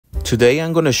Today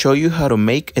I'm going to show you how to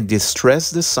make a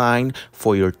distress design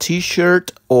for your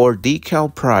t-shirt or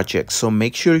decal project. So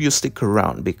make sure you stick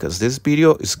around because this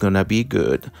video is going to be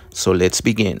good. So let's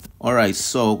begin. Alright,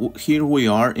 so here we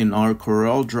are in our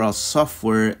CorelDraw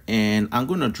software and I'm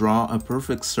going to draw a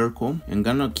perfect circle. I'm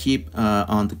going to keep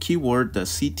on the keyword, the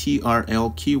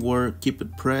CTRL keyword, keep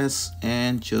it pressed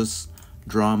and just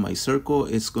draw my circle.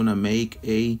 It's going to make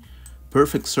a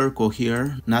perfect circle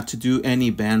here, not to do any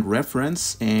band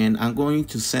reference, and I'm going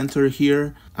to center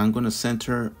here. I'm going to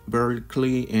center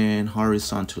vertically and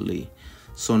horizontally.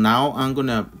 So now I'm going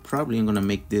to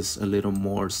make this a little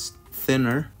more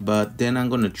thinner, but then I'm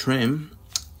going to trim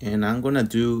and I'm going to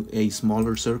do a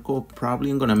smaller circle.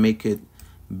 Probably I'm going to make it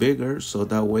bigger, so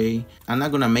that way I'm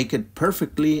not going to make it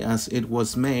perfectly as it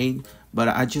was made, but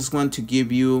I just want to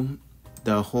give you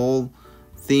the whole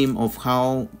theme of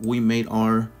how we made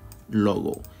our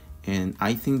logo, and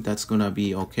I think that's gonna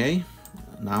be okay.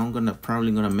 Now I'm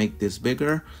probably gonna make this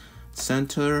bigger,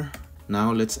 center.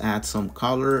 Now let's add some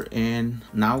color, and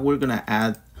now we're gonna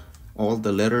add all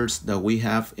the letters that we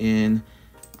have in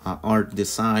our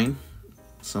design.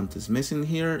 Something's missing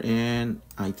here, and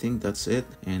I think that's it.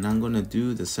 And I'm gonna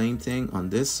do the same thing on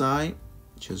this side.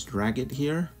 Just drag it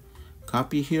here,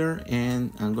 copy here,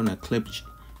 and I'm gonna click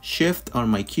shift on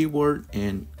my keyboard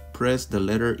and press the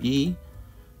letter E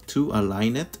to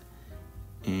align it,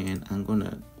 and I'm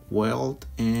gonna weld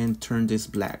and turn this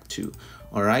black too.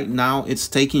 All right, now it's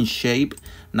taking shape.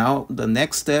 Now the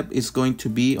next step is going to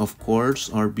be, of course,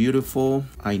 our beautiful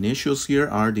initials here,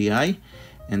 RDI,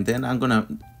 and then I'm gonna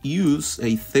use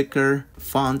a thicker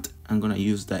font. I'm gonna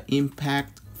use the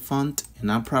impact font,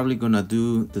 and I'm probably gonna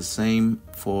do the same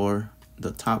for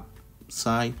the top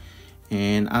side,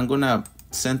 and I'm gonna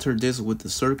center this with the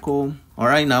circle. All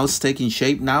right, now it's taking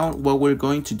shape. Now what we're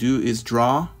going to do is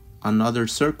draw another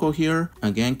circle here.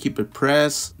 Again, keep it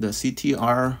pressed, the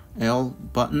CTRL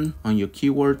button on your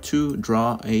keyboard to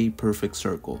draw a perfect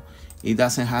circle. It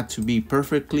doesn't have to be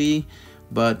perfectly,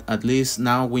 but at least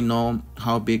now we know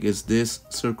how big is this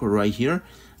circle right here.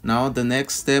 Now the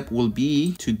next step will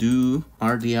be to do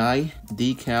RDI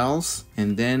decals,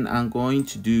 and then I'm going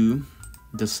to do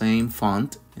the same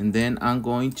font, and then I'm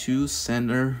going to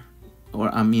center,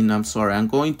 I'm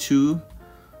going to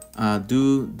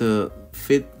do the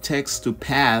fit text to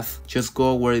path. Just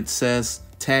go where it says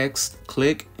text,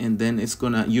 click, and then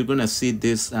you're gonna see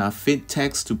this fit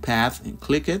text to path, and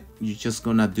click it. You're just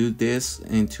gonna do this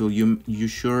until you're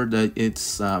sure that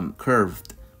it's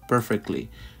curved perfectly.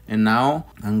 And now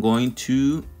I'm going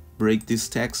to break this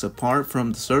text apart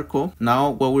from the circle. Now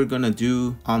what we're gonna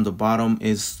do on the bottom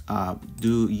is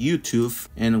do YouTube,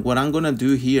 and what I'm gonna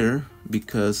do here,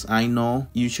 because I know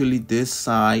usually this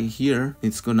side here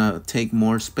it's gonna take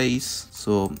more space,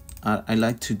 so I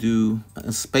like to do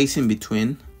a space in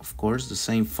between. Of course, the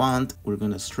same font. We're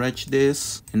gonna stretch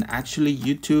this, and actually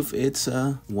YouTube, it's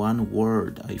one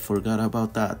word. I forgot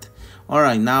about that. All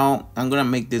right, now I'm gonna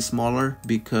make this smaller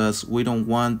because we don't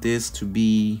want this to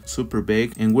be super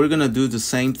big, and we're gonna do the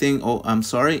same thing. Oh, I'm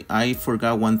sorry, I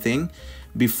forgot one thing.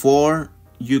 Before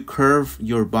you curve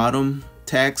your bottom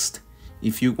text,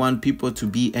 if you want people to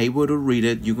be able to read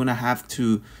it, you're gonna have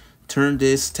to turn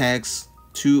this text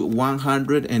to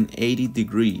 180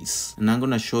 degrees, and I'm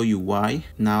gonna show you why.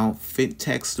 Now fit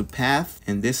text to path,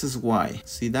 and this is why.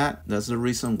 See that? That's the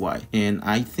reason why. And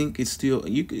I think it's still,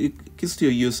 you can still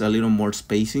use a little more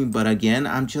spacing, but again,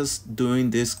 I'm just doing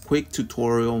this quick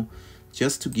tutorial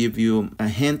just to give you a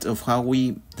hint of how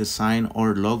we design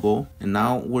our logo. And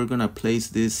now we're gonna place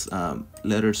these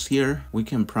letters here. We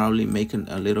can probably make it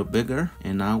a little bigger,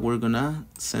 and now we're gonna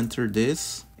center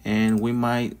this, and we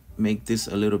might make this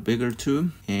a little bigger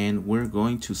too, and we're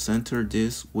going to center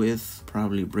this with,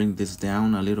 probably bring this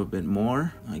down a little bit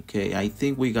more. Okay, I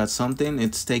think we got something.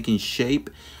 It's taking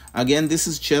shape. Again, this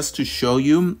is just to show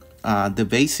you the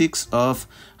basics of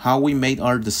how we made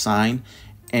our design,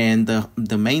 and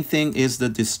the main thing is the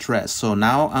distress. So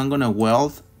now I'm gonna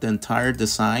weld the entire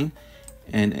design,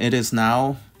 and it is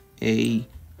now a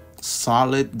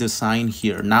solid design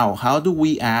here. Now how do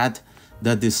we add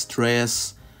the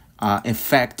distress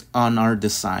effect on our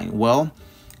design? Well,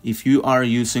 if you are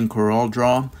using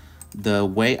CorelDraw, the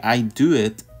way I do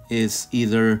it is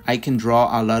either I can draw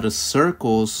a lot of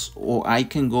circles, or I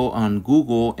can go on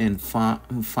Google and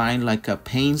find like a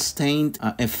paint stained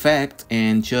effect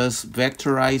and just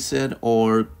vectorize it,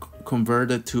 or convert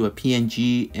it to a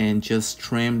PNG and just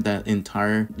trim that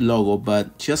entire logo.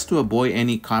 But just to avoid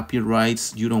any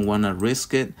copyrights, you don't want to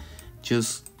risk it,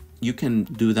 just you can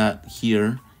do that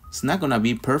here It's not gonna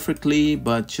be perfectly,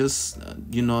 but just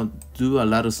you know, do a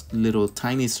lot of little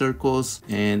tiny circles,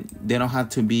 and they don't have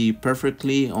to be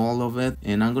perfectly all of it.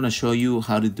 And I'm gonna show you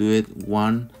how to do it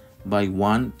one by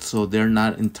one, so they're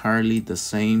not entirely the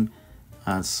same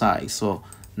size. So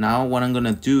now what I'm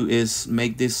gonna do is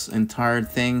make this entire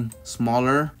thing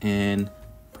smaller and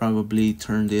probably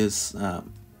turn this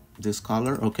this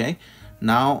color. Okay,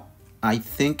 now I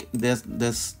think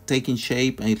that's taking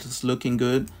shape and it's looking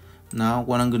good. Now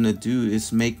what I'm gonna do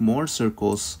is make more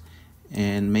circles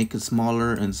and make it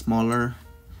smaller and smaller,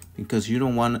 because you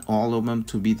don't want all of them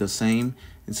to be the same.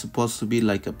 It's supposed to be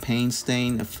like a paint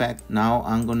stain effect. Now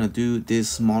I'm gonna do this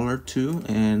smaller too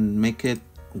and make it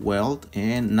weld.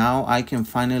 And now I can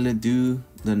finally do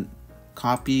the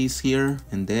copies here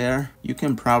and there. You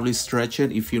can probably stretch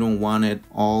it if you don't want it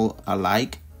all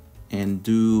alike, and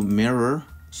do mirror,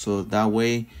 so that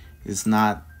way it's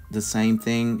not the same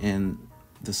thing and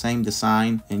the same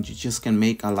design, and you just can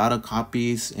make a lot of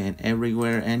copies and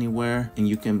everywhere, anywhere, and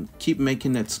you can keep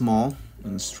making it small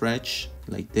and stretch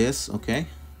like this. Okay,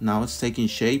 now it's taking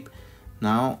shape.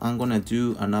 Now I'm gonna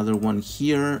do another one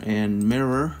here and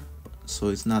mirror, so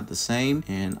it's not the same,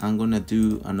 and I'm gonna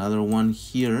do another one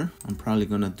here. I'm probably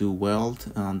gonna do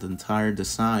weld on the entire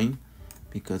design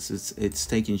because it's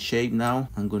taking shape now.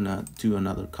 I'm gonna do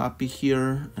another copy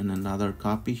here and another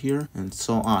copy here, and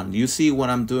so on. You see what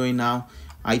I'm doing now?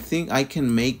 I think I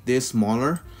can make this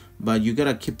smaller, but you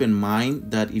gotta keep in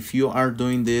mind that if you are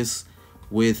doing this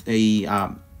with a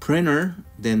printer,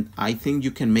 then I think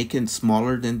you can make it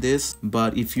smaller than this.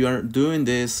 But if you are doing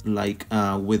this like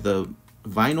with a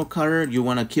vinyl cutter, you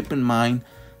want to keep in mind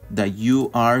that you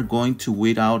are going to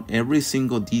weed out every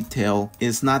single detail.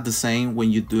 It's not the same when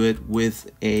you do it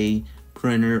with a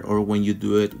printer or when you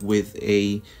do it with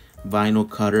a vinyl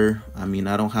cutter. I mean,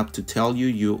 I don't have to tell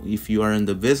you, if you are in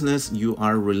the business, you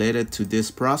are related to this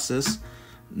process.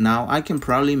 Now I can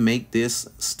probably make this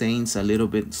stains a little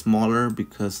bit smaller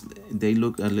because they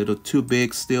look a little too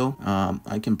big still.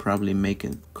 I can probably make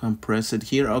it, compress it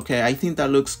here. Okay, I think that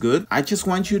looks good. I just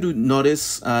want you to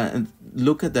notice and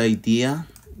look at the idea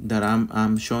that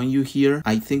I'm showing you here.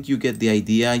 I think you get the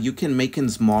idea. You can make it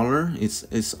smaller.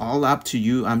 It's all up to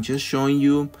you. I'm just showing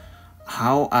you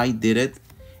how I did it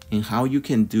and how you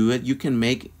can do it. You can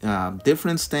make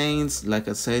different stains. Like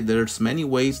I said, there's many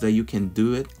ways that you can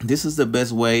do it. This is the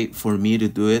best way for me to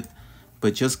do it,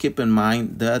 but just keep in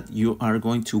mind that you are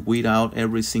going to weed out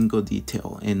every single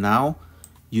detail. And now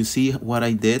you see what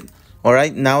I did. All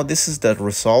right, now this is the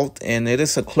result, and it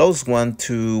is a close one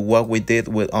to what we did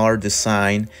with our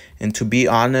design. And to be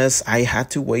honest, I had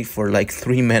to wait for like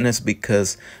 3 minutes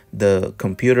because the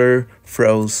computer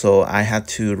froze, so I had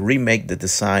to remake the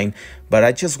design. But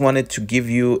I just wanted to give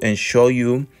you and show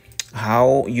you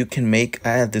how you can make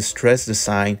a distress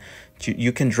design.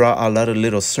 You can draw a lot of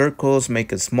little circles,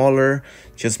 make it smaller.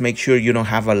 Just make sure you don't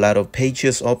have a lot of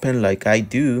pages open like I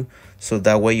do, so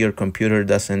that way your computer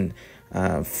doesn't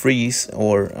freeze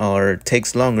or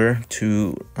takes longer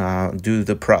to do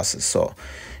the process. So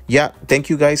yeah, thank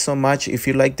you guys so much. If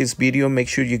you like this video, make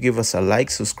sure you give us a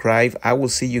like, subscribe. I will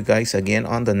see you guys again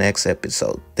on the next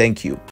episode. Thank you.